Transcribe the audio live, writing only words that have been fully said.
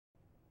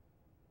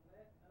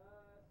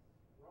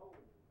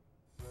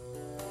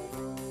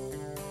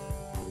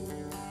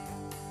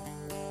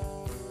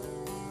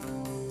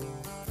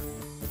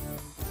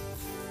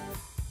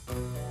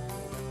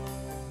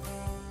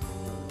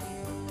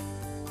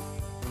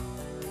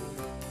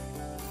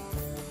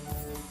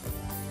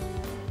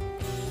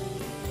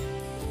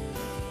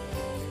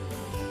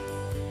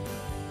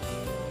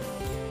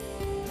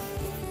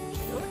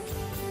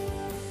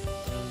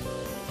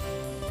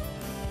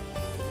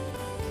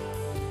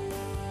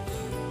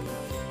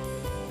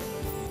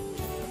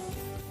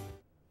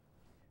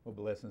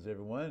Blessings,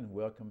 everyone.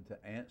 Welcome to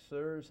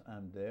Answers.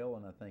 I'm Dale,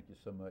 and I thank you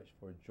so much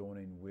for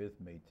joining with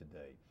me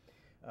today.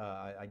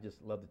 I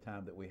just love the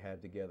time that we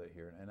have together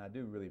here, and I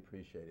do really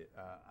appreciate it.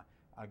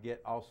 I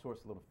get all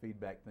sorts of little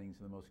feedback things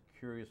in the most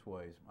curious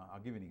ways. I'll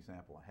give you an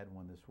example. I had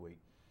one this week,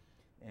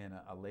 and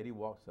a lady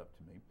walks up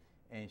to me,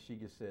 and she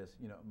just says,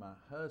 "You know, my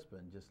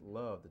husband just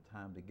loved the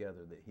time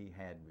together that he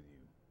had with you.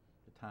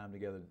 The time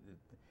together."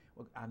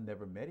 Well, I've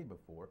never met him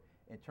before,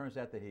 and it turns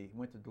out that he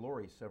went to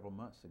glory several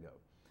months ago.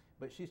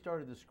 But she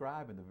started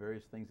describing the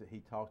various things that he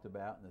talked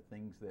about and the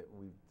things that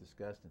we've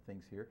discussed and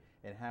things here,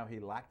 and how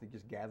he liked to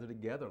just gather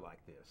together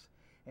like this.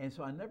 And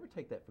so I never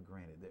take that for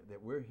granted,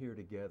 that we're here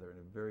together in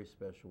a very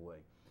special way,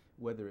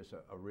 whether it's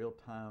a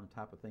real-time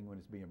type of thing when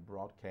it's being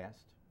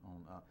broadcast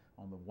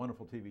on the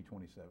wonderful TV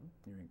 27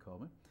 here in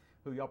Coleman.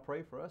 Who y'all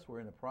pray for us.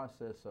 We're in the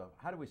process of,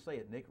 how do we say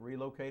it, Nick,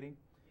 relocating?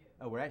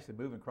 We're actually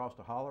moving across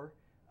the holler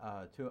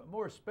to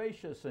more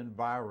spacious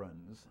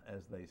environs,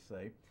 as they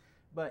say.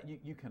 But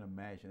you can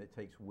imagine it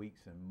takes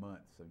weeks and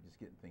months of just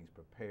getting things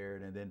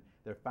prepared, and then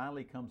there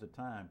finally comes a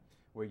time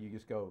where you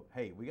just go,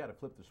 hey, we got to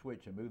flip the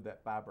switch and move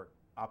that fiber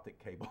optic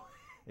cable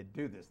and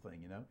do this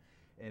thing, you know.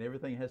 And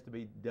everything has to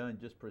be done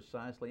just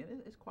precisely,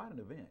 and it's quite an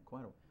event,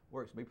 quite a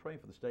work. So be praying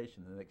for the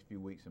station in the next few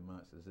weeks and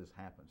months as this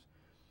happens.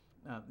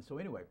 So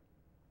anyway,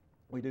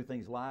 we do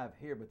things live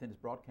here, but then it's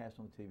broadcast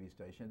on the TV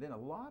station. And then a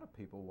lot of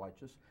people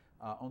watch us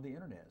on the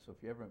internet. So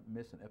if you ever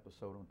miss an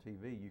episode on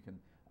TV, you can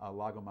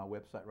log on my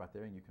website right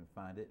there, and you can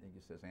find it. And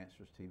it says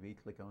Answers TV.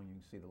 Click on, you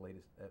can see the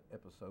latest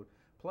episode.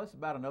 Plus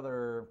about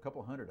another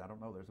couple hundred. I don't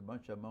know. There's a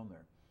bunch of them on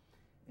there.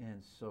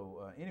 And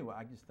so anyway,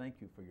 I just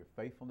thank you for your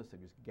faithfulness of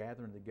just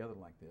gathering together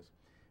like this.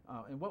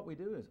 And what we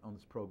do is on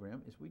this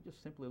program is we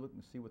just simply look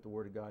and see what the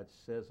Word of God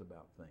says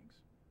about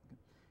things.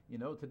 You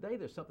know, today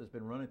there's something that's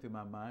been running through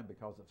my mind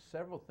because of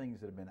several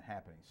things that have been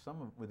happening,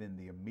 some within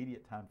the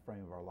immediate time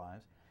frame of our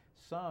lives,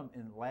 some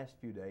in the last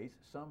few days,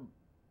 some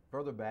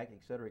further back,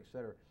 et cetera, et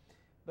cetera.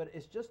 But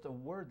it's just a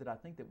word that I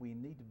think that we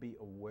need to be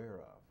aware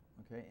of,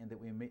 okay, and that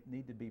we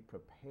need to be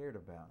prepared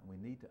about, and we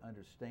need to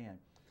understand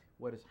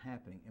what is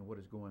happening and what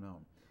is going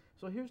on.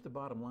 So here's the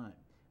bottom line.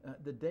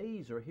 The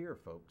days are here,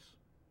 folks.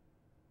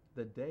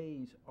 The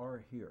days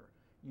are here.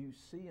 You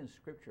see in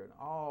Scripture in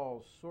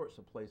all sorts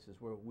of places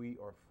where we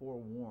are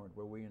forewarned,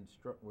 where we're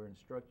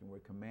instructing, we're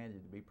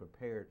commanded to be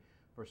prepared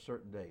for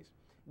certain days.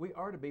 We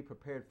are to be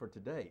prepared for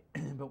today,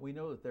 but we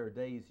know that there are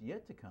days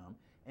yet to come,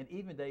 and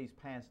even days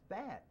past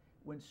that,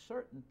 when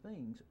certain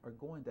things are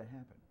going to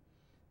happen.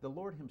 The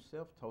Lord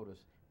Himself told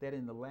us that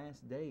in the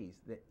last days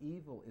that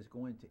evil is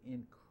going to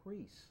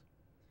increase.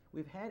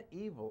 We've had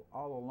evil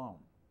all along.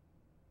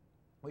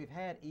 We've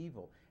had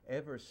evil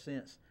ever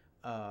since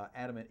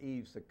Adam and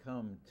Eve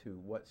succumbed to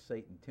what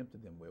Satan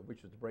tempted them with,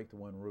 which was to break the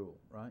one rule,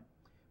 right?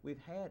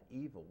 We've had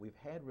evil. We've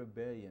had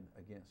rebellion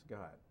against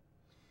God.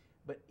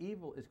 But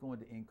evil is going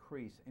to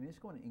increase, and it's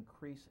going to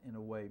increase in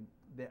a way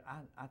that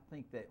I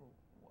think that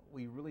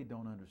we really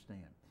don't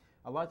understand.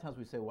 A lot of times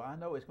we say, well, I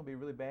know it's going to be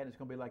really bad, it's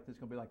going to be like this, it's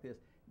going to be like this.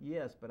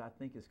 Yes, but I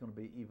think it's going to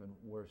be even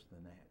worse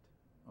than that,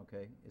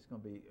 okay? It's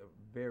going to be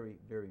very,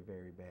 very,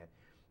 very bad.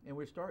 And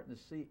we're starting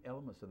to see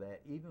elements of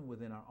that even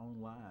within our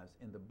own lives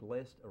in the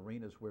blessed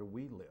arenas where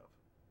we live.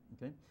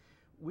 Okay,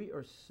 we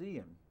are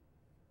seeing,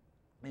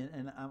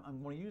 and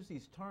I'm going to use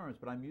these terms,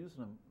 but I'm using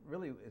them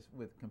really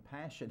with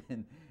compassion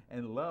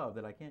and love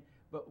that I can.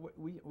 But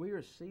we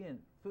are seeing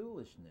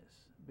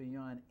foolishness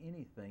beyond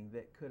anything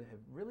that could have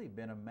really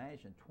been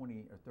imagined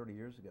 20 or 30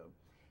 years ago,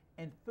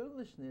 and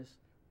foolishness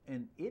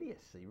and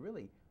idiocy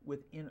really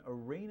within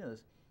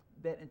arenas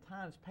that in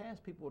times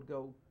past people would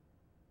go,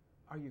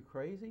 "Are you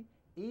crazy?"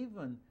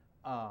 Even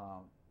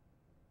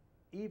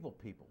evil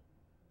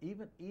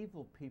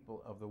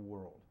people of the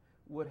world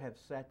would have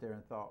sat there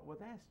and thought, well,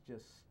 that's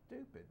just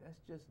stupid. That's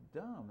just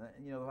dumb.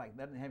 You know, like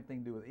that doesn't have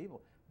anything to do with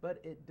evil.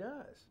 But it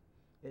does.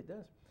 It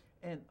does.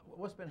 And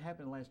what's been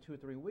happening the last 2 or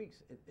 3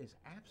 weeks is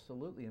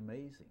absolutely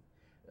amazing.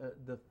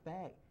 The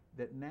fact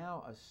that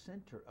now a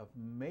center of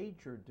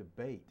major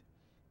debate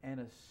and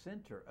a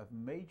center of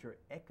major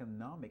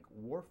economic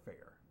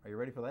warfare, are you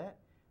ready for that?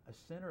 A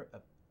center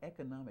of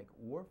economic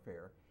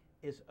warfare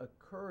is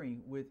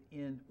occurring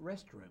within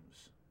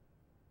restrooms.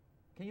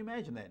 Can you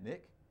imagine that,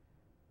 Nick?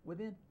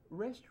 Within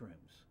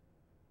restrooms.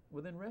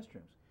 Within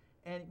restrooms.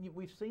 And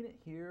we've seen it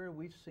here,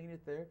 we've seen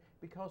it there,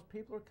 because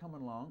people are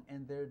coming along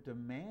and they're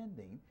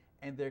demanding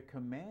and they're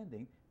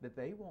commanding that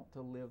they want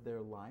to live their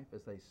life,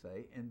 as they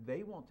say, and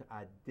they want to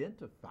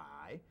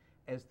identify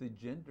as the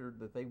gender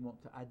that they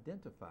want to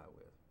identify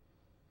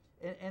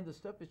with. And the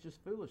stuff is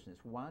just foolishness.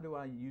 Why do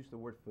I use the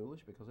word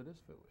foolish? Because it is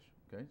foolish.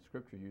 Okay,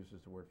 Scripture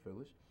uses the word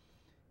foolish.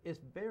 It's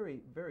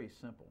very, very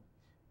simple.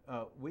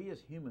 We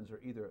as humans are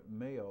either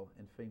male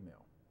and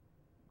female.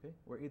 Okay,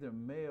 we're either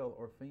male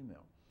or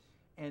female.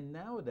 And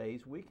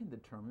nowadays we can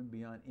determine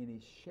beyond any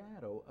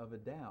shadow of a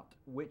doubt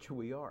which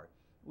we are.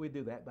 We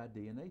do that by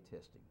DNA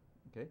testing.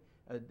 Okay,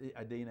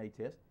 a DNA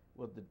test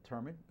will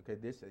determine, okay,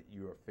 this that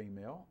you are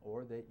female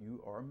or that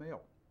you are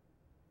male.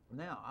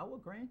 Now I will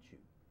grant you,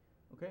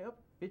 okay,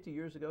 up 50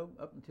 years ago,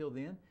 up until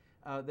then,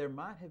 there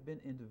might have been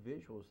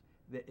individuals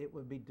that it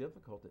would be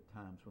difficult at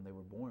times when they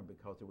were born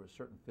because there were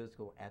certain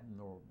physical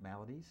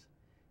abnormalities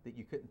that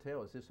you couldn't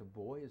tell, is this a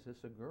boy, is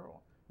this a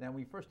girl? Now,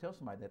 when you first tell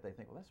somebody that, they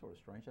think, well, that's sort of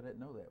strange, I didn't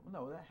know that. Well,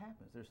 no, that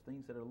happens. There's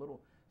things that are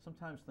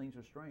sometimes things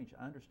are strange.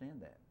 I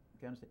understand that.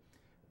 Okay, I understand.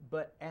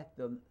 But at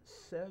the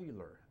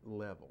cellular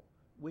level,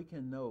 we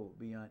can know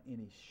beyond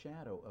any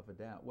shadow of a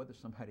doubt whether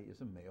somebody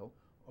is a male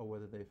or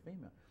whether they're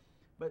female.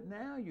 But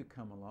now you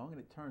come along and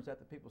it turns out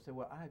that people say,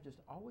 well, I just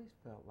always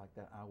felt like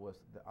that I was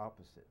the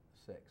opposite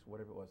sex,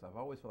 whatever it was. I've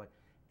always felt like,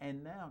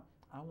 and now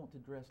I want to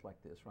dress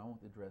like this or I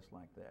want to dress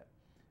like that.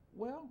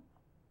 Well,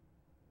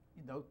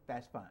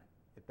 that's fine.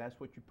 If that's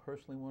what you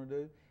personally want to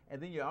do.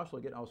 And then you also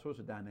get all sorts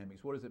of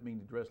dynamics. What does it mean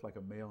to dress like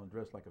a male and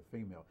dress like a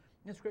female?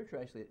 And Scripture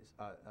actually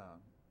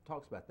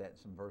talks about that in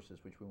some verses,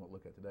 which we won't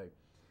look at today,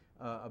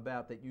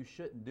 about that you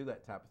shouldn't do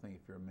that type of thing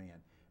if you're a man.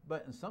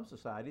 But in some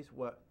societies,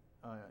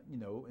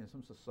 in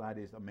some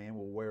societies, a man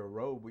will wear a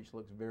robe which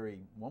looks very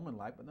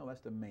woman-like, but no,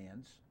 that's the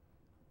man's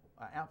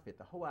outfit.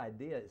 The whole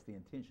idea is the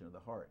intention of the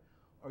heart.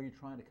 Are you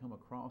trying to come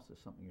across as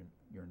something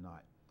you're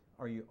not?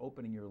 Are you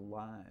opening your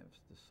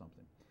lives to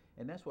something?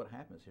 And that's what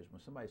happens here.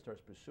 When somebody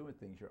starts pursuing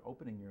things, you're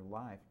opening your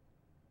life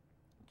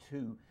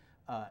to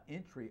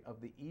entry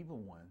of the evil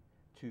one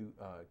to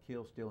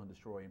kill, steal, and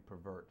destroy, and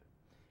pervert.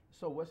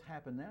 So what's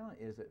happened now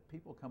is that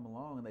people come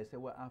along and they say,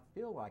 well, I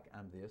feel like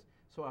I'm this,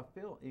 so I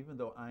feel, even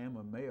though I am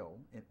a male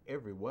in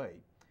every way,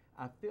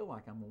 I feel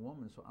like I'm a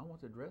woman, so I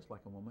want to dress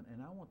like a woman,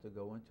 and I want to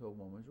go into a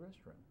woman's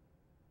restroom,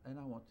 and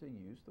I want to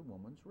use the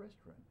woman's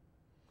restroom.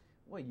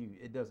 Well,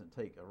 it doesn't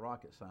take a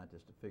rocket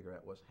scientist to figure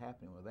out what's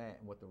happening with that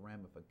and what the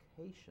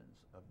ramifications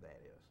of that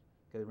is.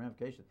 Okay, the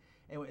ramifications,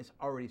 and it's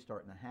already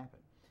starting to happen.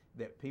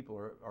 That people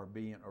are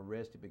being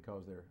arrested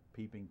because they're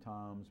peeping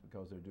Toms,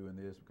 because they're doing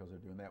this, because they're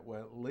doing that.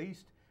 Well, at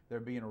least they're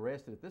being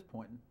arrested at this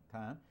point in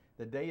time.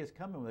 The day is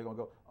coming when they're going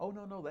to go, oh,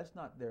 no, that's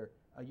not their,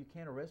 you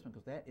can't arrest them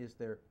because that is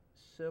their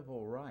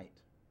civil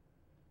right.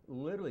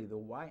 Literally, the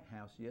White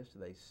House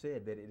yesterday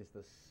said that it is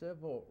the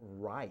civil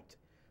right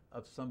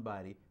of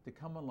somebody to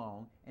come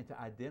along and to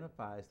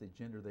identify as the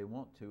gender they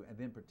want to and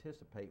then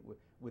participate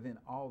within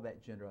all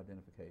that gender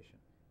identification.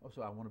 Oh,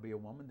 so I want to be a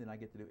woman, then I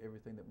get to do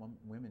everything that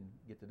women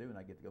get to do, and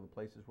I get to go to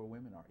places where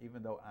women are,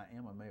 even though I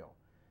am a male.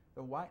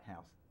 The White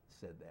House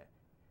said that.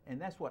 And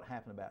that's what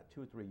happened about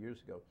 2 or 3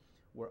 years ago,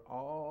 where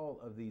all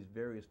of these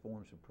various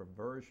forms of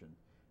perversion,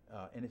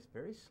 and it's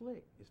very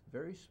slick, it's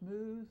very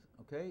smooth,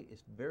 okay?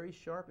 It's very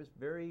sharp, it's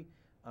very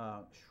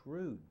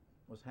shrewd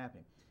what's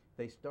happening.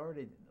 They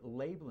started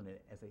labeling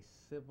it as a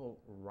civil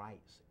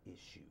rights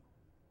issue,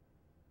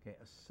 okay?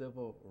 A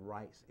civil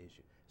rights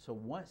issue. So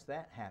once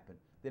that happened,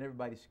 then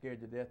everybody's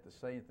scared to death to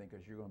say anything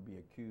because you're going to be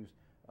accused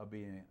of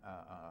being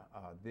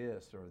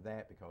this or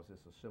that because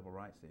it's a civil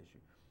rights issue.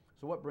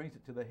 So what brings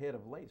it to the head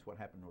of lace? What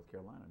happened in North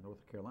Carolina? North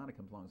Carolina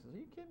comes along and says, are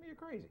you kidding me? You're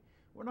crazy.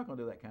 We're not going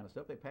to do that kind of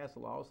stuff. They pass a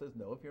law that says,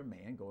 no, if you're a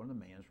man, go in the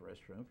man's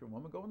restroom. If you're a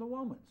woman, go in the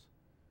woman's.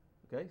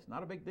 Okay? It's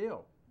not a big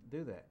deal.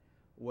 Do that.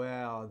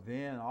 Well,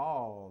 then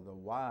all the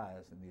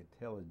wise and the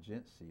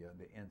intelligentsia,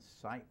 the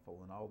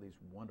insightful, and all these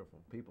wonderful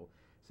people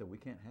said, we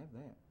can't have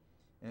that.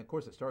 And of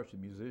course, it starts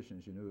with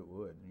musicians. You knew it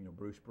would.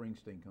 Bruce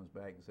Springsteen comes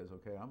back and says,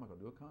 okay, I'm not going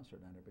to do a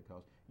concert down there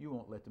because you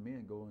won't let the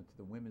men go into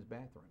the women's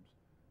bathrooms.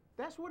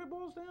 That's what it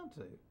boils down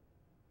to.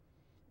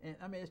 And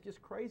I mean, it's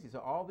just crazy. So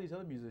all these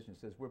other musicians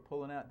says, we're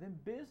pulling out. Then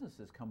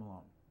businesses come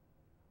along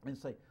and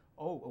say,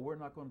 oh, we're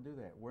not going to do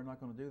that. We're not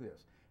going to do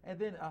this. And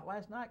then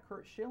last night,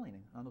 Curt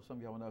Schilling, I know some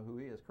of y'all know who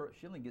he is. Curt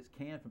Schilling gets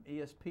canned from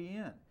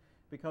ESPN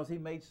because he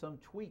made some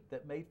tweet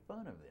that made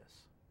fun of this,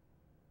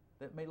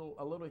 that made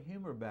a little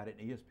humor about it.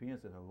 And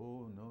ESPN said,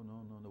 oh,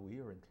 no, we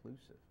are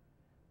inclusive.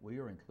 We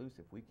are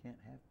inclusive. We can't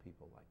have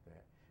people like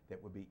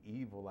that would be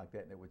evil like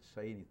that, and that would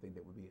say anything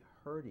that would be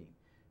hurting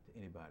to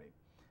anybody.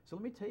 So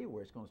let me tell you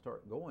where it's going to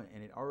start going,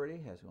 and it already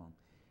has gone.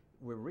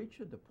 We're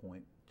reaching the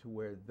point to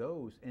where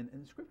those, and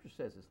the Scripture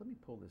says this, let me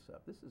pull this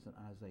up. This is in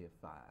Isaiah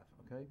 5,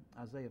 okay?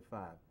 Isaiah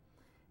 5.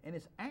 And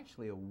it's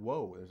actually a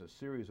woe. There's a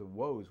series of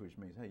woes, which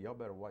means, hey, y'all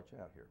better watch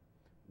out here.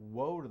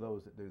 Woe to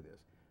those that do this.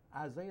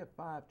 Isaiah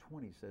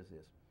 5:20 says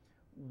this,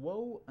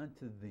 woe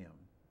unto them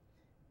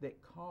that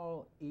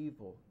call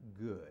evil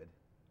good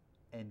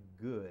and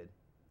good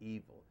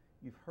evil.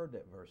 You've heard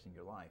that verse in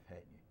your life,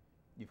 hadn't you?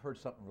 You've heard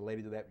something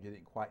related to that, but you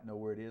didn't quite know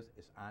where it is.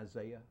 It's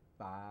Isaiah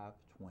 5:20.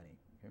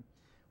 Okay?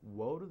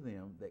 Woe to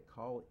them that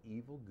call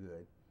evil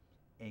good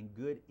and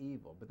good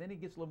evil. But then he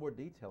gets a little more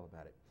detail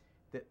about it.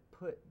 That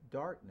put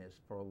darkness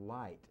for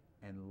light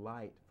and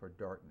light for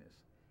darkness.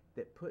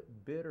 That put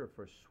bitter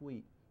for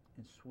sweet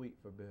and sweet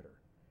for bitter.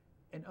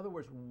 In other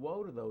words,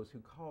 woe to those who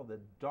call the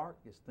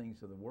darkest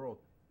things of the world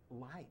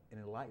light and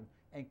enlightened,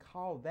 and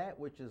call that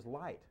which is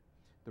light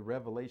the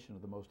revelation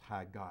of the Most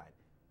High God,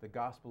 the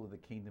gospel of the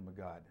kingdom of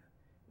God.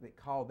 They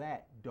call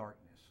that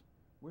darkness.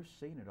 We're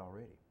seeing it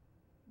already.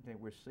 Okay,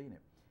 we're seeing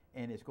it.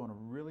 And it's going to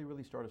really,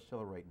 really start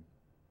accelerating.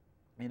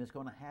 And it's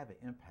going to have an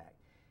impact.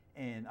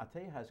 And I'll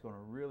tell you how it's going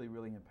to really,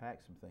 really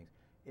impact some things,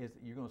 is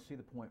that you're going to see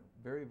the point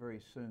very, very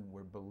soon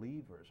where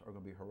believers are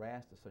going to be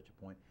harassed to such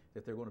a point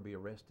that they're going to be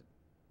arrested.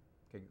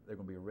 Okay, they're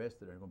going to be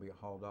arrested and they're going to be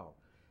hauled off.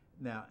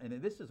 Now,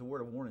 and this is a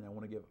word of warning I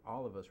want to give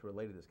all of us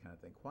related to this kind of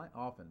thing. Quite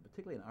often,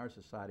 particularly in our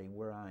society and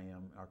where I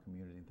am, our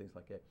community and things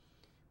like that,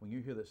 when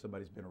you hear that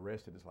somebody's been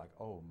arrested, it's like,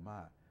 oh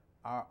my.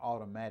 Our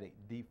automatic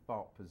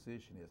default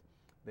position is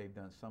they've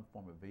done some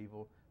form of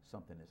evil,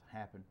 something has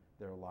happened,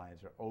 their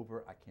lives are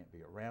over, I can't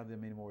be around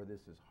them anymore,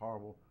 this is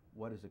horrible,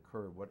 what has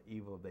occurred, what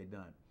evil have they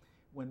done?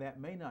 When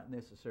that may not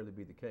necessarily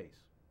be the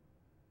case.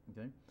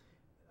 Okay?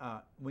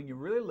 When you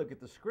really look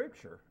at the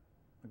scripture,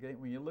 okay,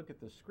 when you look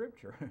at the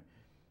scripture,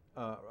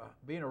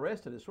 being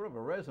arrested is sort of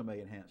a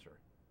resume enhancer.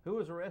 Who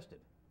was arrested?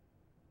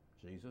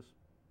 Jesus,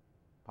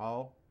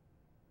 Paul,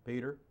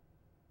 Peter,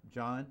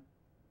 John,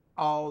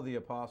 all the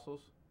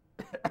apostles.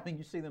 I mean,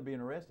 you see them being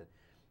arrested.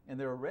 And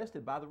they're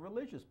arrested by the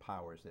religious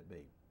powers that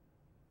be.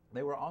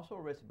 They were also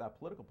arrested by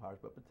political powers,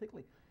 but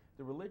particularly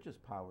the religious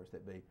powers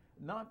that be.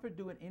 Not for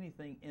doing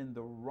anything in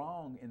the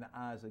wrong in the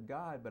eyes of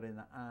God, but in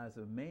the eyes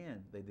of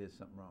man, they did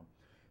something wrong.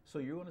 So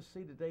you're going to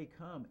see the day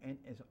come, and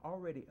it's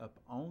already up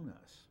on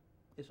us.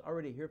 It's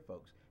already here,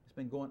 folks. It's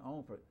been going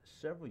on for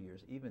several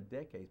years, even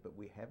decades, but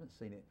we haven't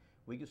seen it.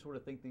 We can sort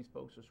of think these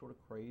folks are sort of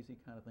crazy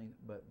kind of thing,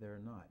 but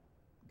they're not.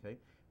 Okay?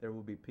 There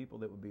will be people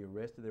that will be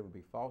arrested. There will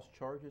be false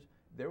charges.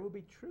 There will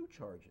be true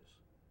charges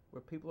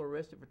where people are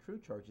arrested for true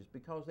charges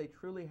because they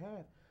truly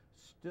have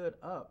stood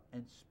up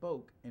and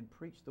spoke and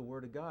preached the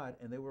Word of God,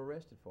 and they were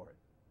arrested for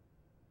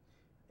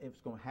it.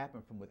 It's going to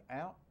happen from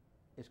without.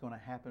 It's going to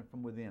happen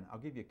from within. I'll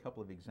give you a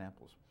couple of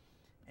examples,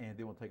 and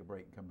then we'll take a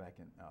break and come back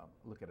and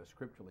look at a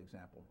scriptural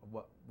example of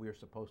what we're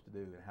supposed to do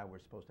and how we're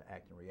supposed to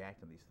act and react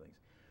to these things.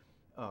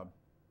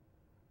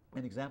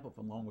 An example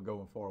from long ago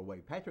and far away.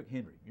 Patrick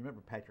Henry. You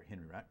remember Patrick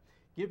Henry, right?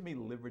 Give me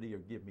liberty or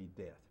give me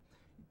death.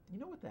 You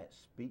know what that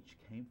speech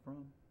came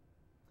from?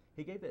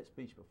 He gave that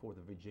speech before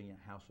the Virginia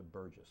House of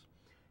Burgess.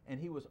 And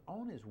he was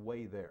on his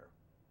way there.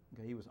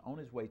 Okay, he was on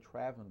his way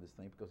traveling this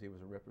thing because he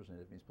was a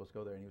representative and he was supposed to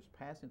go there. And he was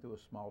passing through a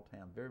small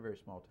town, very, very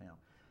small town.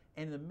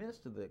 And in the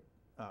midst of the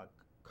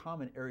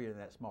common area in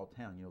that small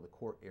town, you know, the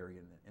court area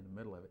in the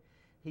middle of it,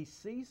 he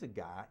sees a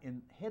guy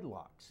in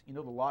headlocks. You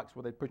know the locks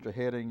where they put your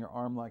head in your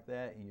arm like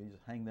that and you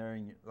just hang there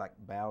and you like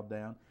bowed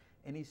down.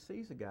 And he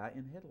sees a guy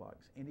in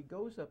headlocks. And he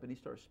goes up and he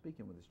starts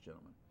speaking with this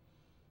gentleman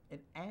and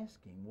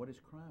asking what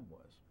his crime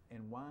was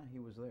and why he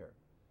was there.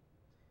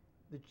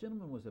 The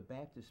gentleman was a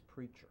Baptist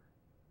preacher.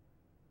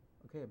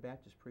 Okay, a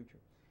Baptist preacher.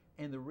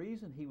 And the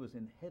reason he was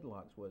in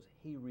headlocks was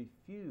he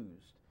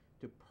refused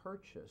to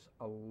purchase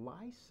a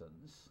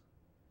license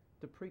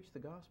to preach the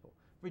gospel.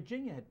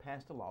 Virginia had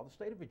passed a law, the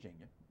state of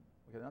Virginia,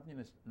 okay,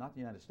 not the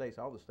United States,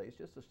 all the states,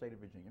 just the state of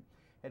Virginia,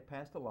 had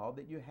passed a law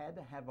that you had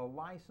to have a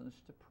license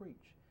to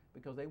preach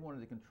because they wanted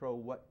to control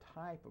what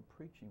type of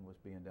preaching was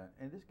being done.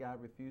 And this guy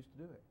refused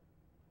to do it.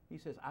 He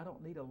says, I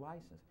don't need a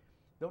license.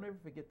 Don't ever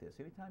forget this.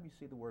 Anytime you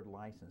see the word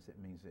license, it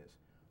means this: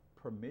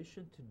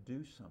 permission to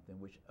do something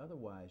which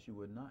otherwise you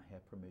would not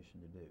have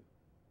permission to do.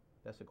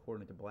 That's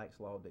according to Black's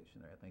Law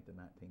Dictionary, I think the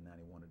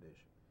 1991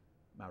 edition,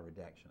 my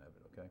redaction of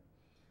it, okay?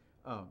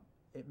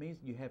 It means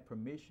you have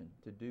permission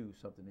to do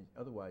something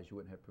that otherwise you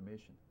wouldn't have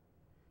permission.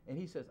 And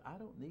he says, I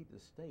don't need the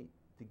state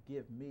to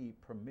give me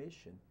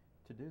permission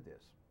to do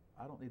this.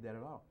 I don't need that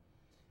at all.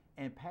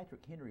 And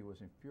Patrick Henry was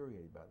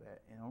infuriated by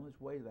that. And on his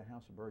way to the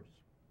House of Burgess,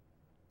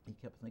 he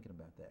kept thinking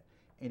about that.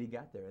 And he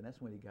got there, and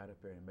that's when he got up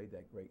there and made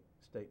that great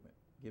statement,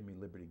 give me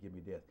liberty, give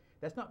me death.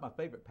 That's not my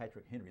favorite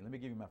Patrick Henry. Let me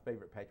give you my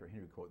favorite Patrick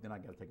Henry quote, then I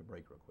got to take a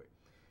break real quick.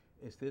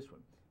 It's this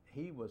one.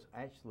 He was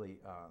actually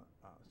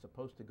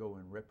supposed to go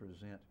and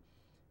represent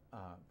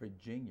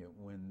Virginia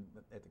when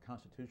at the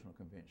Constitutional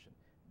Convention.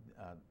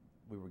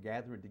 We were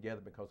gathering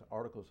together because the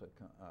Articles of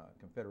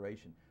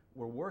Confederation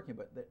were working,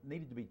 but they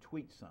needed to be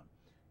tweaked some.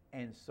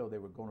 And so they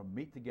were going to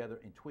meet together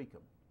and tweak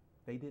them.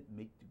 They didn't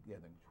meet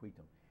together and tweak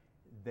them.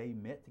 They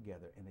met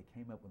together and they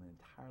came up with an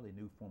entirely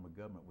new form of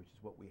government, which is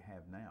what we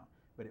have now.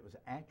 But it was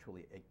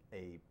actually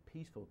a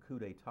peaceful coup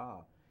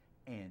d'etat,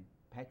 and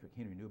Patrick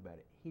Henry knew about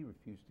it. He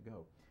refused to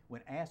go.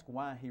 When asked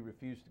why he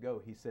refused to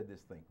go, he said this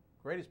thing.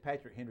 Greatest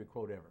Patrick Henry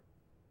quote ever.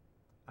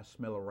 I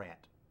smell a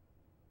rat.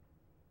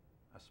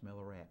 I smell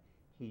a rat.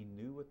 He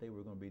knew what they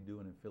were going to be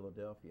doing in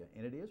Philadelphia,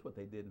 and it is what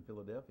they did in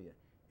Philadelphia.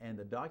 And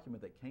the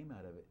document that came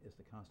out of it is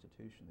the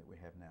Constitution that we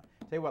have now.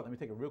 Tell you what, let me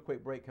take a real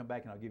quick break, come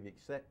back, and I'll give you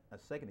a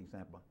second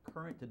example,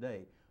 current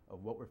today,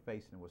 of what we're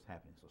facing and what's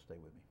happening. So stay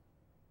with me.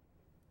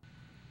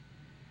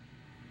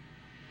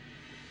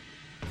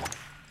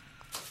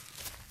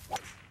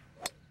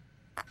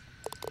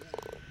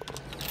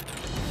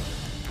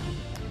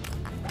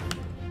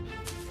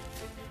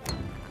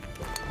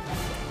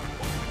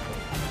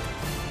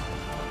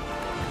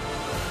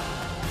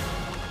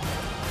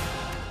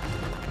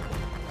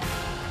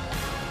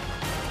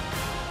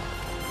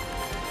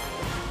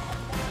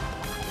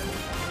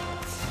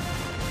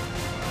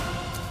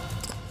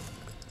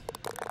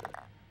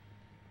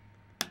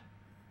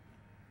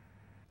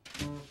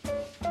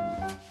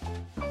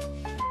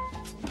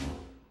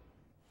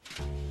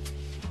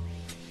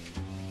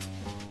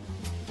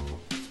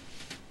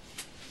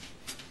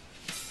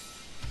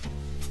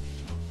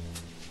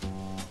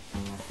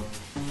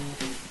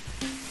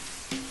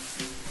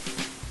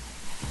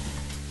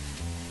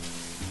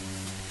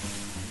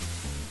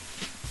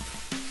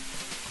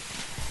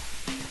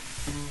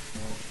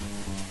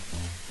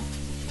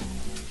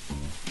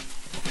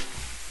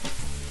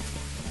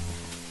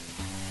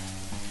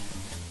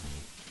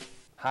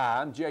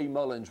 Hi, I'm Jay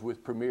Mullins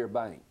with Premier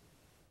Bank.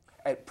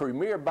 At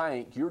Premier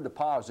Bank, your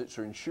deposits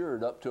are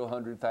insured up to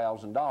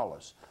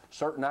 $100,000.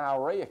 Certain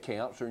IRA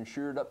accounts are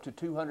insured up to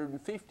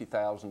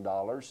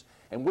 $250,000.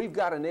 And we've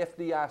got an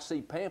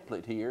FDIC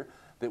pamphlet here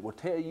that will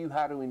tell you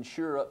how to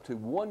insure up to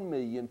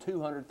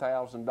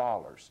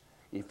 $1,200,000.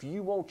 If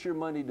you want your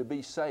money to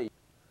be safe,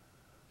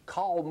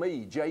 call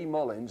me, Jay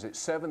Mullins, at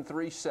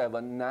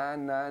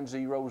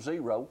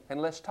 737-9900 and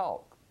let's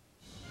talk.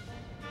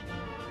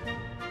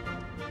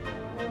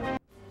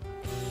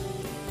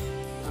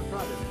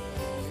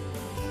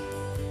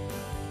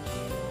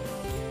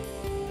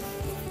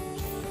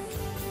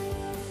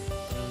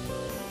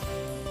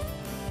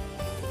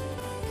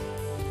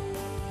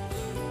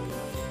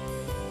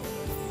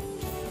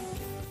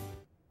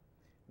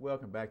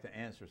 Welcome back to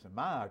Answers. And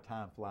my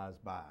time flies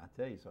by, I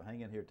tell you, so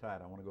hang in here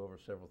tight. I want to go over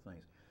several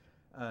things.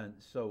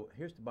 So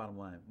here's the bottom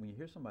line. When you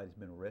hear somebody's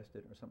been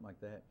arrested or something like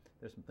that,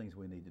 there's some things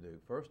we need to do.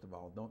 First of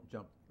all, don't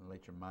jump and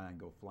let your mind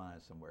go flying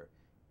somewhere,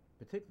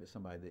 particularly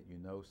somebody that you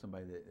know,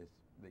 somebody that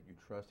you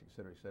trust, et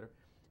cetera, et cetera.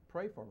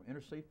 Pray for them,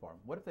 intercede for them.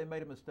 What if they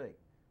made a mistake?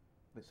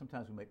 But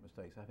sometimes we make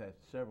mistakes. I've had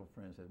several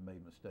friends that have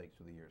made mistakes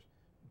through the years.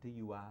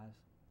 DUIs,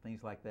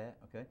 things like that,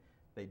 okay?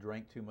 They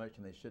drank too much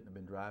and they shouldn't have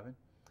been driving.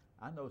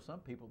 I know some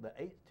people that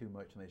ate too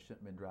much and they shouldn't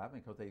have been driving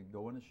because they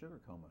go in a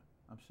sugar coma.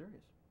 I'm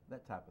serious,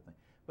 that type of thing.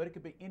 But it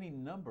could be any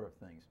number of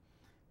things.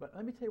 But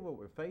let me tell you what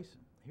we're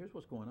facing. Here's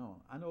what's going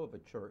on. I know of a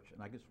church,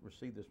 and I just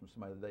received this from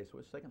somebody today, so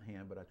it's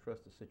secondhand, but I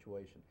trust the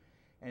situation.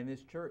 And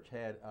this church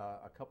had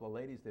a couple of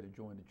ladies that had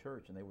joined the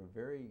church, and they were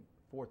very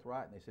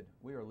forthright, and they said,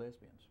 we are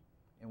lesbians.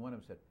 And one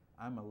of them said,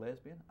 I'm a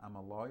lesbian, I'm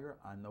a lawyer,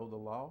 I know the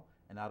law,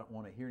 and I don't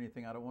want to hear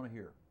anything I don't want to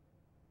hear.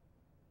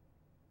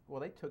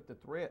 Well, they took the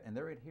threat, and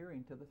they're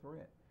adhering to the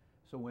threat.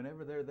 So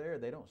whenever they're there,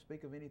 they don't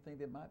speak of anything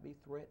that might be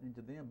threatening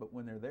to them. But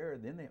when they're there,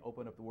 then they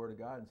open up the Word of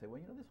God and say, well,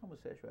 you know, this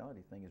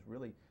homosexuality thing is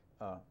really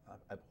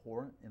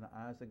abhorrent in the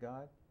eyes of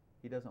God.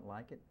 He doesn't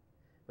like it.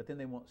 But then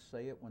they won't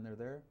say it when they're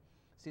there.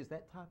 See, it's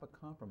that type of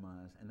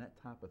compromise and that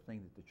type of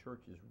thing that the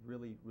church is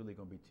really, really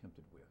going to be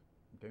tempted with.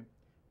 Okay?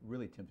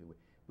 Really tempted with.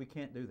 We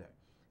can't do that.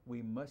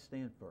 We must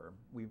stand firm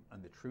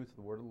on the truth of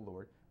the Word of the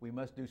Lord. We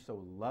must do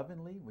so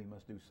lovingly. We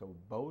must do so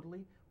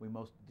boldly. We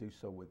must do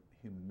so with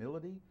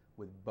humility,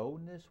 with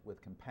boldness,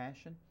 with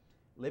compassion.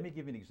 Let me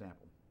give you an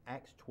example.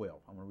 Acts 12.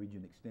 I'm going to read you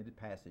an extended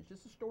passage. This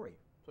is a story.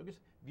 So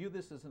just view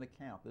this as an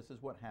account. This is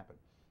what happened.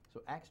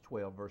 So Acts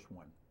 12, verse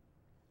 1.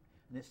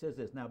 And it says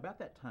this, now about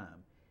that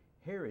time,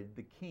 Herod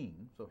the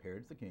king, so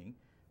Herod's the king,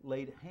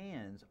 laid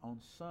hands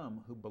on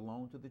some who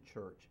belonged to the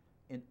church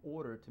in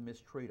order to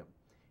mistreat them.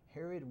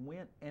 Herod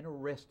went and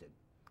arrested.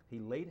 He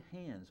laid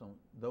hands on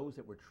those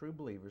that were true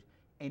believers,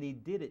 and he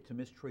did it to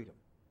mistreat them.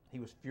 He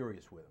was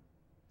furious with them.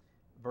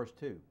 Verse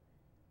 2,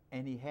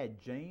 and he had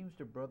James,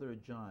 the brother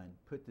of John,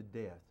 put to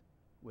death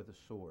with a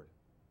sword,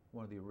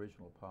 one of the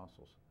original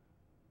apostles.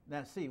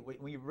 Now, see,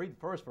 when you read the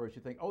first verse,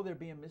 you think, oh, they're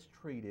being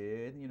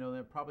mistreated. You know,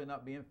 they're probably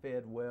not being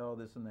fed well,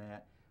 this and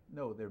that.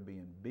 No, they're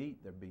being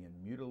beat, they're being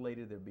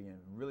mutilated, they're being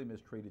really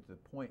mistreated to the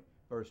point,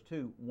 verse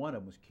 2, one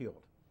of them was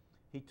killed.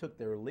 He took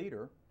their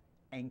leader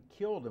and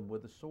killed him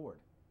with a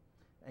sword.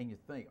 And you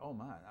think, oh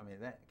my, I mean,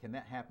 can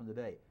that happen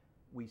today?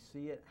 We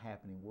see it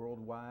happening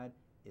worldwide.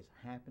 It's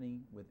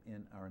happening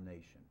within our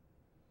nation.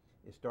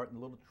 It's starting a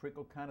little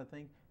trickle kind of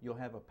thing. You'll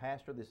have a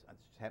pastor, this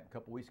happened a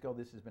couple weeks ago,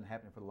 this has been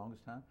happening for the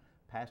longest time.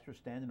 Pastor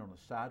standing on a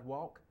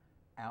sidewalk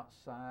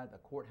outside a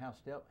courthouse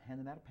step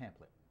handing out a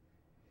pamphlet.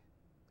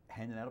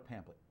 Handing out a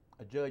pamphlet.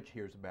 A judge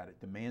hears about it,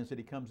 demands that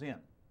he comes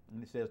in. And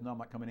he says, no, I'm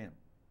not coming in.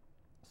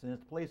 Sends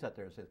the police out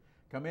there and says,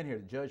 come in here,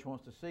 the judge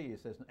wants to see you. He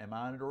says, am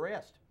I under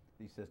arrest?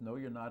 He says, no,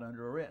 you're not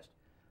under arrest.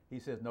 He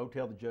says, no,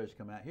 tell the judge to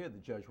come out here. The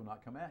judge will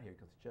not come out here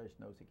because the judge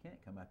knows he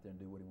can't come out there and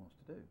do what he wants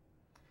to do.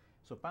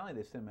 So finally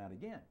they send him out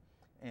again.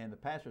 And the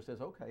pastor says,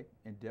 okay,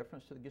 in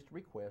deference to the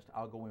request,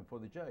 I'll go in for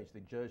the judge.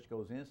 The judge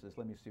goes in and says,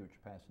 let me see what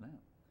you're passing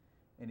out.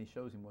 And he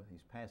shows him what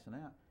he's passing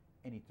out,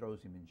 and he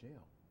throws him in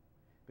jail.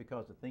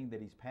 Because the thing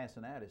that he's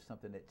passing out is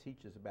something that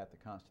teaches about the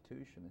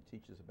Constitution and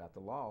teaches about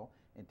the law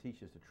and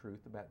teaches the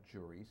truth about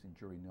juries and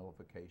jury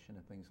nullification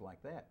and things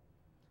like that.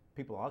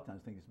 People a lot of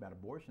times think it's about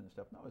abortion and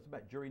stuff. No, it's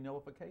about jury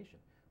nullification,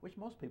 which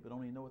most people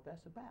don't even know what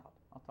that's about.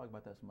 I'll talk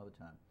about that some other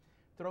time.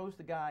 Throws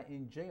the guy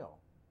in jail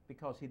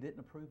because he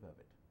didn't approve of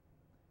it.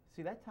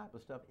 See, that type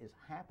of stuff is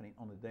happening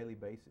on a daily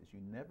basis.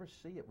 You never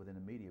see it within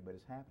the media, but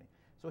it's happening.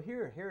 So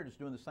here, Herod is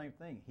doing the same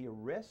thing. He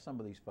arrests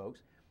some of these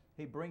folks.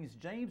 He brings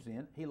James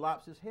in. He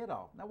lops his head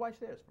off. Now watch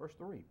this, verse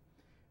 3.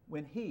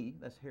 When he,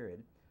 that's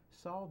Herod,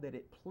 saw that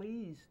it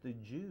pleased the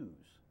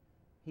Jews,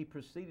 he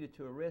proceeded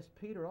to arrest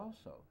Peter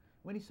also.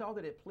 When he saw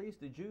that it pleased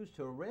the Jews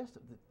to arrest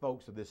the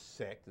folks of this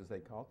sect, as they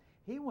call it,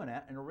 he went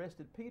out and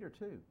arrested Peter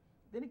too.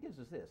 Then he gives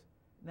us this.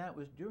 Now it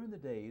was during the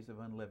days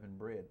of unleavened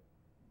bread,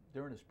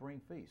 during a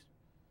spring feast.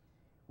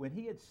 When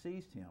he had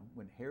seized him,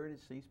 when Herod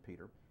had seized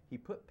Peter, he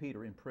put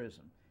Peter in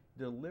prison,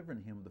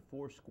 delivering him the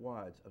 4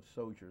 squads of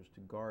soldiers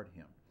to guard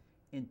him,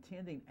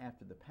 intending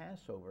after the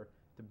Passover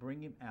to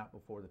bring him out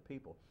before the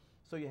people.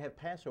 So you have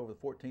Passover,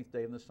 the 14th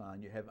day of the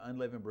sign. You have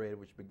unleavened bread,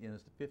 which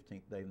begins the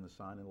 15th day of the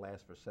sign and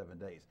lasts for 7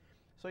 days.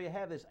 So you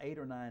have this 8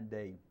 or 9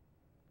 day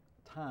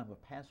time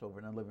of Passover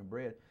and unleavened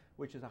bread,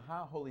 which is a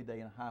high holy day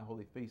and a high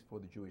holy feast for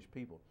the Jewish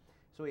people.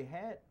 So he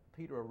had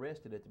Peter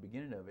arrested at the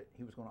beginning of it.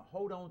 He was going to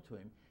hold on to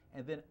him,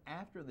 and then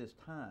after this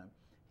time,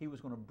 he was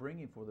going to bring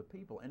him for the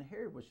people. And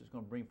Herod was just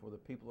going to bring for the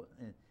people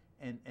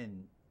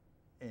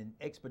and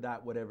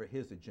expedite whatever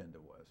his agenda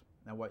was.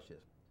 Now watch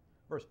this.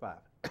 Verse 5.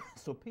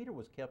 So Peter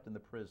was kept in the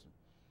prison,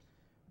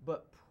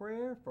 but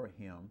prayer for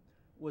him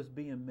was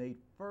being made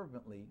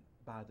fervently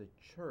by the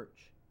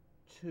church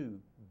to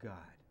God.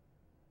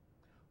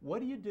 What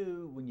do you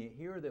do when you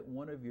hear that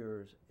one of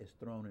yours is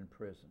thrown in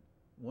prison?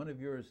 One of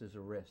yours is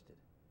arrested.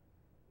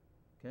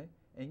 Okay?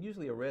 And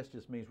usually arrest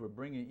just means we're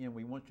bringing you in.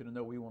 We want you to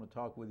know we want to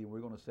talk with you. We're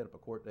going to set up a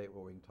court date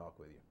where we can talk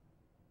with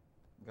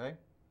you. Okay?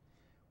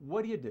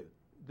 What do?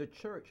 The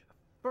church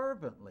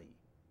fervently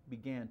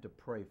began to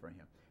pray for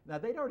him. Now,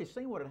 they'd already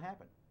seen what had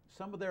happened.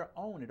 Some of their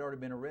own had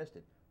already been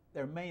arrested.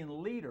 Their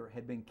main leader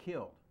had been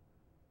killed.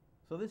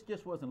 So this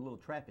just wasn't a little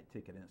traffic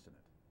ticket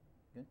incident.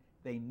 Okay?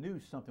 They knew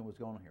something was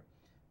going on here.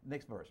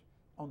 Next verse.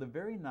 On the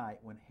very night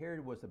when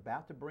Herod was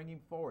about to bring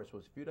him forward, so it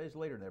was a few days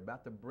later, and they're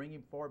about to bring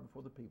him forward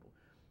before the people,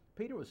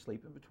 Peter was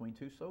sleeping between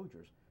two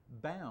soldiers,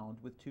 bound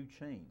with two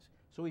chains.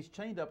 So he's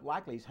chained up,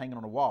 likely he's hanging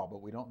on a wall,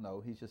 but we don't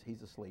know. He's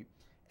asleep.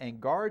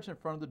 And guards in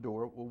front of the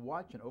door were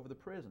watching over the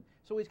prison.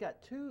 So he's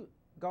got two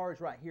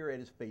guards right here at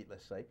his feet,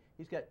 let's say.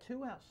 He's got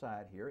two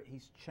outside here.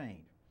 He's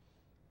chained.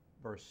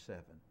 Verse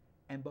 7.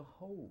 And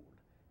behold,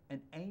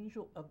 an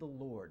angel of the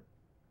Lord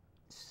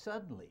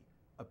suddenly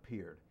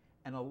appeared,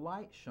 and a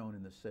light shone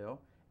in the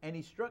cell, and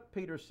he struck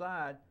Peter's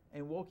side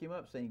and woke him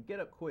up, saying, "Get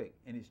up quick,"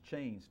 and his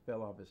chains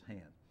fell off his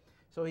hand.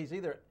 So he's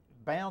either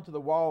bound to the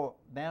wall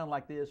down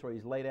like this, or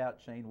he's laid out,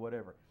 chained,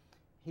 whatever.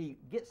 He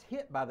gets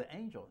hit by the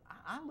angel.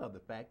 I love the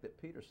fact that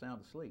Peter's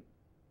sound asleep.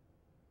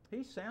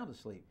 He's sound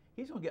asleep.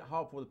 He's going to get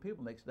hauled before the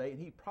people next day, and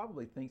he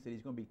probably thinks that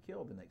he's going to be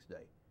killed the next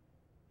day.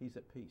 He's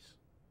at peace.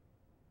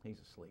 He's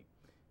asleep.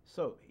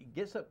 So he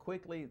gets up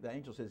quickly. The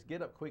angel says,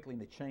 "Get up quickly,"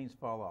 and the chains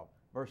fall off.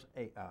 Verse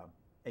 8.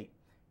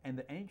 And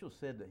the angel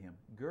said to him,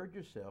 "Gird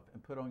yourself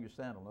and put on your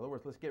sandal." In other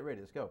words, let's get ready.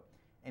 Let's go.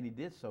 And he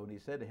did so, and he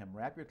said to him,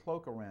 "Wrap your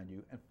cloak around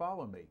you and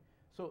follow me."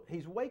 So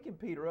he's waking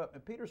Peter up,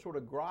 and Peter's sort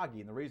of groggy,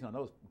 and the reason I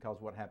know is because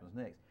of what happens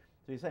next.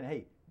 So he's saying,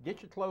 "Hey,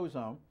 get your clothes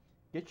on,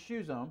 get your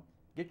shoes on,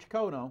 get your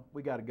coat on,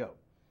 we got to go."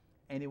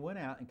 And he went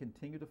out and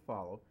continued to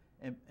follow,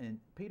 and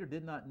Peter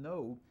did not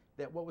know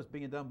that what was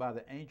being done by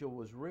the angel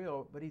was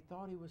real, but he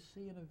thought he was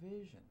seeing a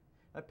vision.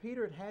 Now,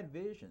 Peter had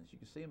visions. You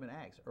can see him in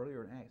Acts,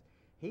 earlier in Acts.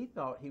 He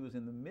thought he was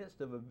in the midst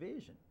of a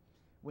vision.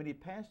 When he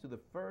passed through the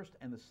first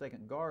and the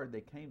second guard,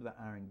 they came to the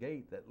iron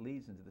gate that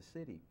leads into the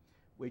city,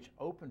 which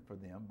opened for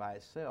them by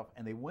itself.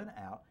 And they went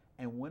out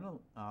and went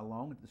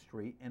along the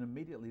street, and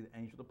immediately the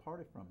angel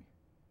departed from him.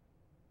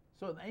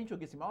 So the angel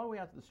gets him all the way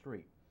out to the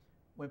street.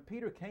 When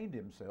Peter came to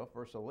himself,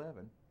 verse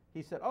 11,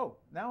 he said, "Oh,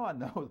 now I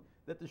know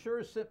that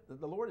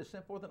the Lord has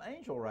sent forth an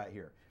angel right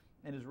here,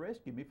 and has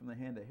rescued me from the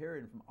hand of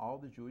Herod and from all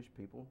the Jewish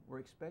people were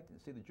expecting."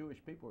 See, the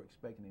Jewish people were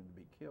expecting him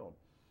to be killed,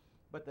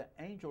 but the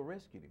angel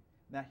rescued him.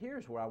 Now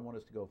here's where I want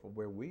us to go from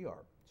where we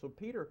are. So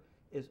Peter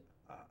is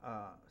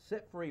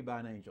set free by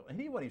an angel, and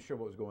he wasn't even sure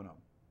what was going on.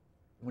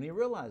 When he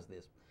realized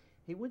this,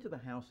 he went to the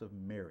house of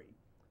Mary,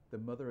 the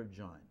mother of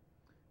John,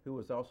 who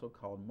was also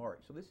called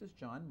Mark. So this is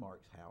John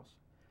Mark's house,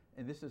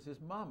 and this is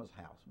his mama's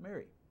house,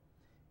 Mary,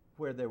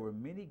 where there were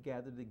many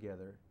gathered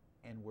together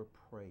and were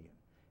praying.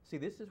 See,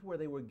 this is where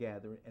they were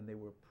gathering, and they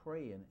were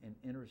praying and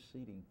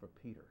interceding for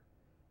Peter,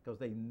 because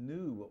they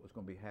knew what was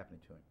going to be happening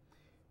to him.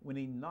 When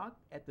he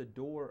knocked at the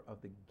door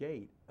of the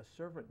gate, a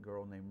servant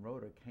girl named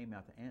Rhoda came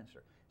out to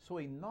answer. So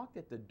he knocked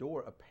at the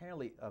door,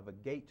 apparently, of a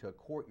gate to a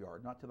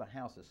courtyard, not to the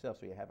house itself.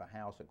 So you have a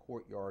house, a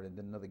courtyard, and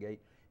then another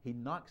gate. He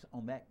knocks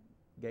on that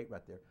gate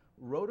right there.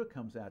 Rhoda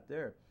comes out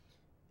there.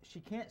 She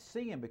can't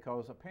see him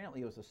because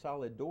apparently it was a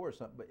solid door or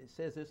something, but it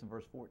says this in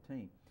verse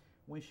 14.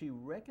 When she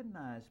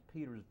recognized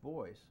Peter's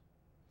voice,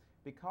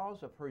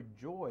 because of her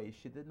joy,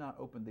 she did not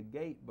open the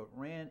gate, but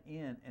ran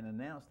in and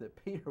announced that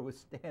Peter was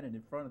standing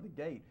in front of the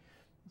gate.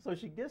 So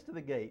she gets to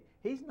the gate.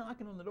 He's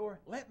knocking on the door.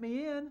 "Let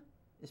me in.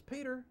 It's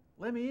Peter.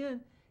 Let me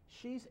in."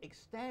 She's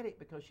ecstatic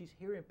because she's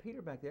hearing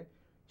Peter back there.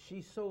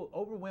 She's so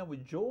overwhelmed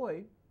with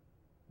joy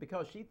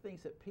because she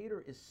thinks that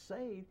Peter is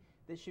saved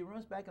that she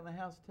runs back in the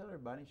house to tell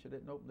everybody she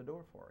didn't open the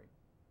door for him.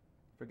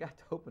 Forgot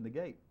to open the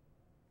gate.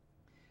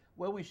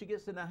 Well, when she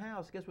gets in the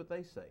house, guess what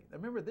they say? Now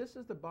remember, this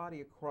is the body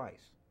of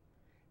Christ.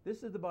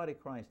 This is the body of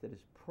Christ that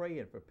is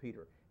praying for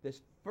Peter,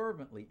 that's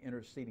fervently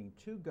interceding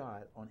to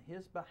God on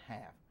his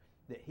behalf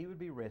that he would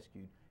be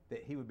rescued,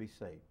 that he would be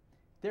saved.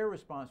 Their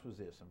response was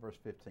this in verse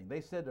 15.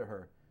 They said to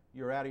her,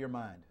 "You're out of your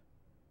mind."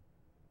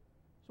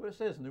 That's what it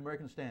says in the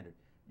American Standard.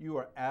 "You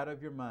are out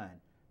of your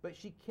mind." But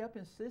she kept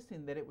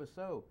insisting that it was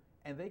so,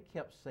 and they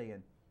kept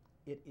saying,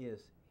 "It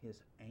is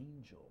his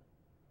angel,"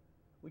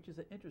 which is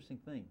an interesting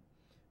thing,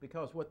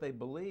 because what they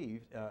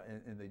believed,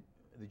 and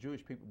the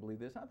Jewish people believe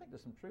this, I think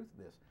there's some truth to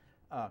this,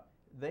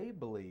 they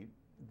believed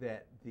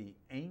that the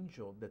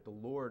angel that the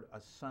Lord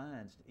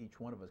assigns to each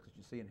one of us, because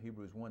you see in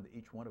Hebrews 1 that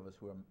each one of us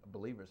who are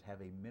believers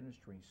have a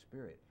ministering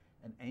spirit,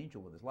 an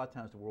angel with us. A lot of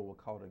times the world will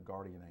call it a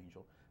guardian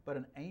angel, but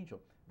an angel.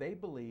 They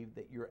believe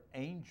that your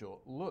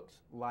angel looks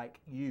like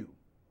you.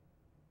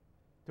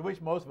 To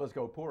which most of us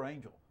go, poor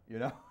angel, you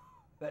know,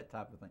 that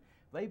type of thing.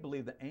 They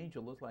believe the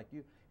angel looks like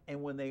you.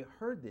 And when they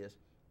heard this,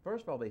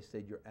 first of all, they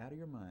said, you're out of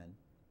your mind.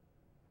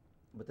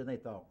 But then they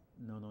thought,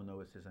 no,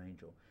 it's his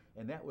angel.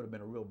 And that would have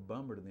been a real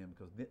bummer to them,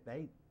 because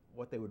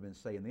what they would have been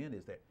saying then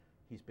is that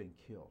he's been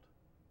killed.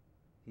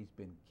 He's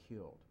been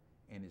killed.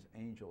 And his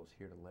angel is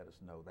here to let us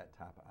know, that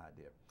type of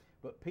idea.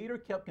 But Peter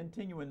kept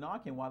continuing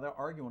knocking while they're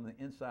arguing on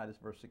the inside. It's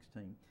verse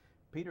 16.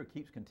 Peter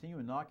keeps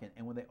continuing knocking,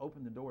 and when they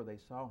opened the door, they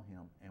saw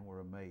him and were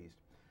amazed.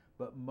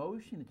 But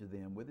motioning to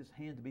them with his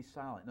hand to be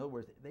silent. In other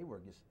words, they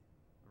were just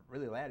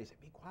really loud. He said,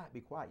 be quiet,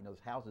 be quiet. You know,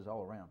 there's houses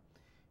all around.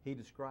 He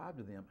described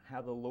to them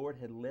how the Lord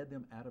had led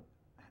him out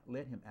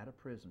of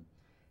prison.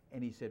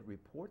 And he said,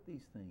 report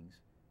these things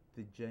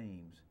to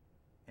James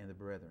and the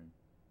brethren.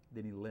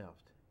 Then he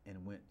left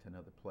and went to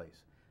another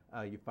place.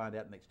 You find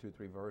out in the next 2 or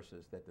 3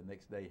 verses that the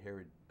next day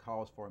Herod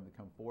calls for him to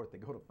come forth. They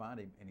go to find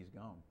him, and he's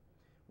gone.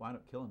 Wind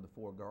up killing the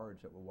 4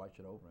 guards that were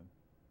watching over him,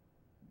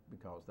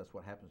 because that's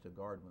what happens to a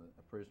guard when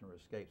a prisoner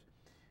escapes.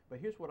 But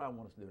here's what I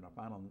want us to do, and I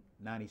find on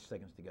 90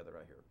 seconds together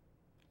right here.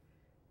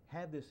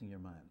 Have this in your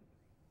mind.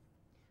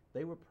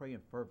 They were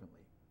praying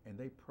fervently, and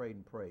they prayed,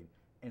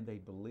 and they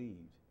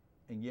believed,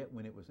 and yet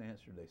when it was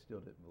answered, they still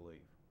didn't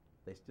believe.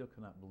 They still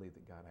could not believe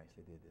that God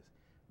actually did this.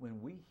 When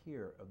we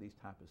hear of these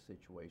type of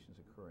situations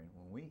occurring,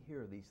 when we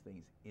hear of these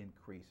things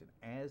increasing,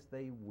 as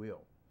they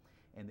will,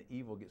 and the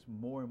evil gets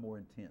more and more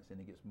intense, and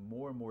it gets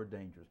more and more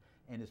dangerous,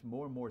 and it's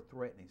more and more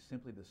threatening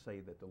simply to say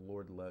that the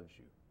Lord loves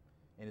you,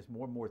 and it's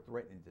more and more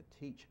threatening to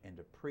teach and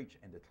to preach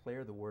and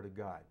declare the Word of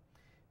God,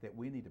 that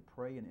we need to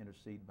pray and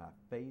intercede by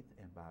faith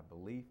and by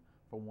belief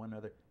for one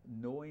another,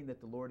 knowing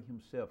that the Lord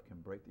himself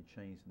can break the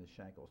chains and the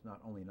shackles,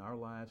 not only in our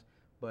lives,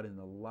 but in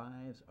the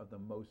lives of the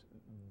most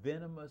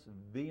venomous,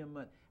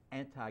 vehement,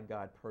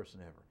 anti-God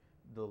person ever.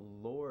 The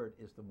Lord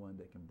is the one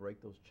that can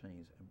break those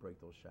chains and break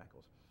those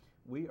shackles.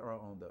 We are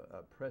on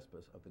the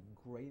precipice of the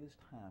greatest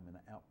time in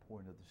the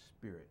outpouring of the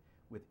Spirit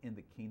within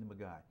the kingdom of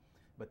God.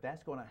 But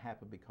that's going to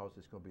happen because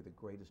it's going to be the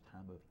greatest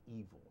time of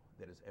evil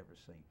that is ever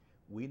seen.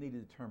 We need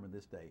to determine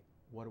this day,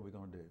 what are we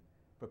going to do?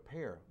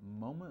 Prepare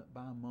moment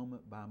by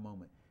moment by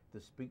moment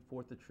to speak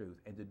forth the truth,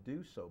 and to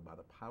do so by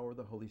the power of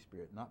the Holy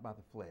Spirit, not by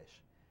the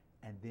flesh.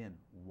 And then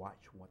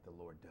watch what the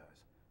Lord does.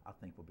 I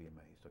think we'll be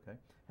amazed, okay?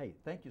 Hey,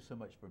 thank you so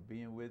much for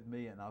being with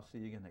me, and I'll see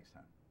you again next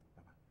time.